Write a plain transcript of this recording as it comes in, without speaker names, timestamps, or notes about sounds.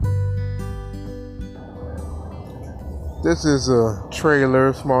This is a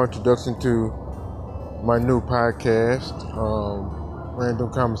trailer, small introduction to my new podcast,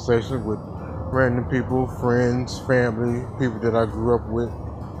 random conversations with random people, friends, family, people that I grew up with.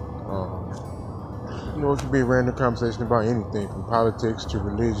 It could be a random conversation about anything from politics to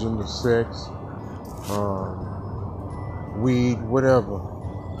religion to sex, weed, whatever.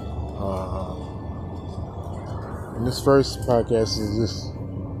 And this first podcast is just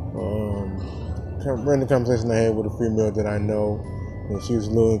random conversation I had with a female that I know, and she was a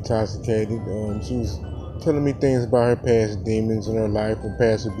little intoxicated. She was telling me things about her past demons in her life and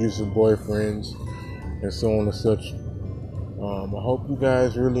past abusive boyfriends and so on and such. I hope you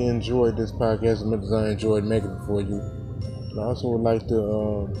guys really enjoyed this podcast as much as I enjoyed making it for you. And I also would like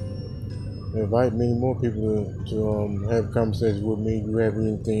to invite many more people to have a conversation with me. If you have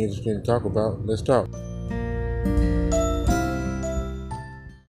anything interesting to talk about, let's talk.